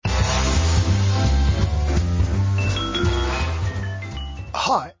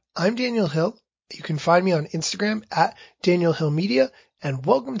I'm Daniel Hill. You can find me on Instagram at Daniel Hill Media, and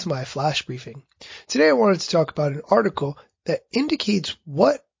welcome to my flash briefing. Today I wanted to talk about an article that indicates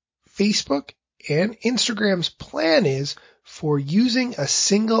what Facebook and Instagram's plan is for using a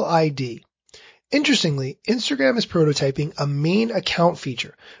single ID. Interestingly, Instagram is prototyping a main account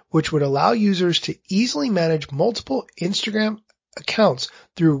feature, which would allow users to easily manage multiple Instagram accounts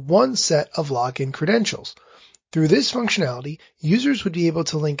through one set of login credentials. Through this functionality, users would be able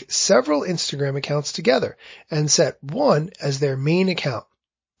to link several Instagram accounts together and set one as their main account.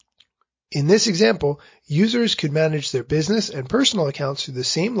 In this example, users could manage their business and personal accounts through the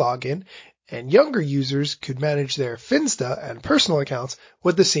same login, and younger users could manage their Finsta and personal accounts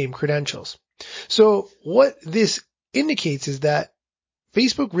with the same credentials. So what this indicates is that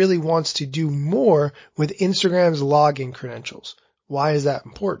Facebook really wants to do more with Instagram's login credentials. Why is that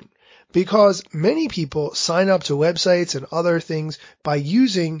important? Because many people sign up to websites and other things by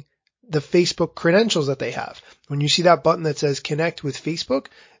using the Facebook credentials that they have. When you see that button that says connect with Facebook,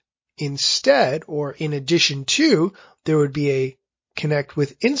 instead or in addition to, there would be a connect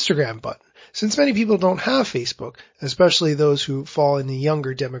with Instagram button, since many people don't have Facebook, especially those who fall in the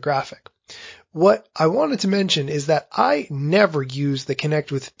younger demographic. What I wanted to mention is that I never use the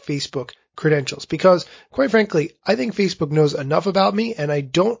connect with Facebook credentials because, quite frankly, I think Facebook knows enough about me and I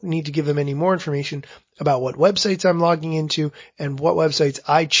don't need to give them any more information about what websites I'm logging into and what websites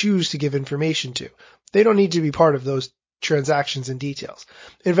I choose to give information to. They don't need to be part of those transactions and details.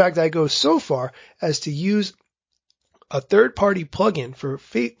 In fact, I go so far as to use a third-party plugin for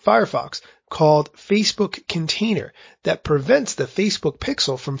Firefox called Facebook Container that prevents the Facebook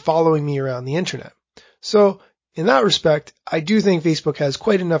pixel from following me around the internet. So in that respect, I do think Facebook has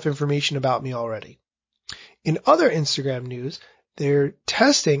quite enough information about me already. In other Instagram news, they're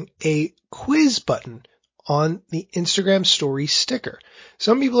testing a quiz button on the Instagram story sticker.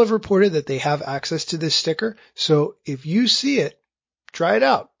 Some people have reported that they have access to this sticker. So if you see it, try it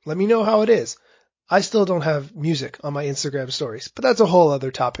out. Let me know how it is. I still don't have music on my Instagram stories, but that's a whole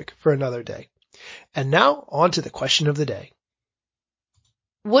other topic for another day. And now on to the question of the day.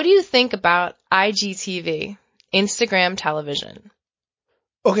 What do you think about IGTV, Instagram television?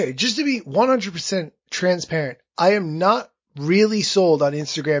 Okay, just to be 100% transparent, I am not really sold on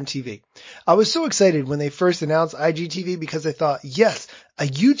Instagram TV. I was so excited when they first announced IGTV because I thought, yes, a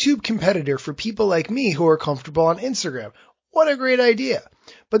YouTube competitor for people like me who are comfortable on Instagram. What a great idea.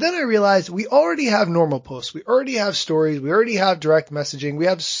 But then I realized we already have normal posts. We already have stories. We already have direct messaging. We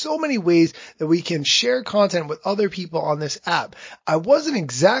have so many ways that we can share content with other people on this app. I wasn't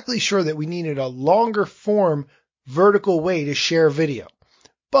exactly sure that we needed a longer form vertical way to share video.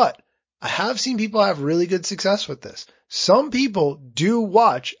 But I have seen people have really good success with this. Some people do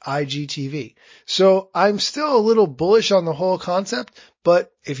watch IGTV. So I'm still a little bullish on the whole concept,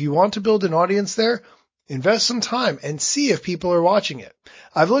 but if you want to build an audience there, invest some time and see if people are watching it.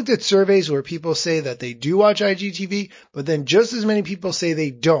 I've looked at surveys where people say that they do watch IGTV, but then just as many people say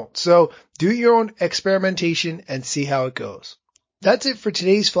they don't. So do your own experimentation and see how it goes. That's it for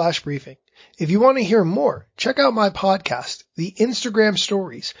today's flash briefing. If you want to hear more, check out my podcast, The Instagram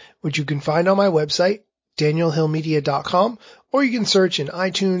Stories, which you can find on my website, danielhillmedia.com, or you can search in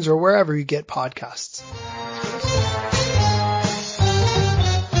iTunes or wherever you get podcasts.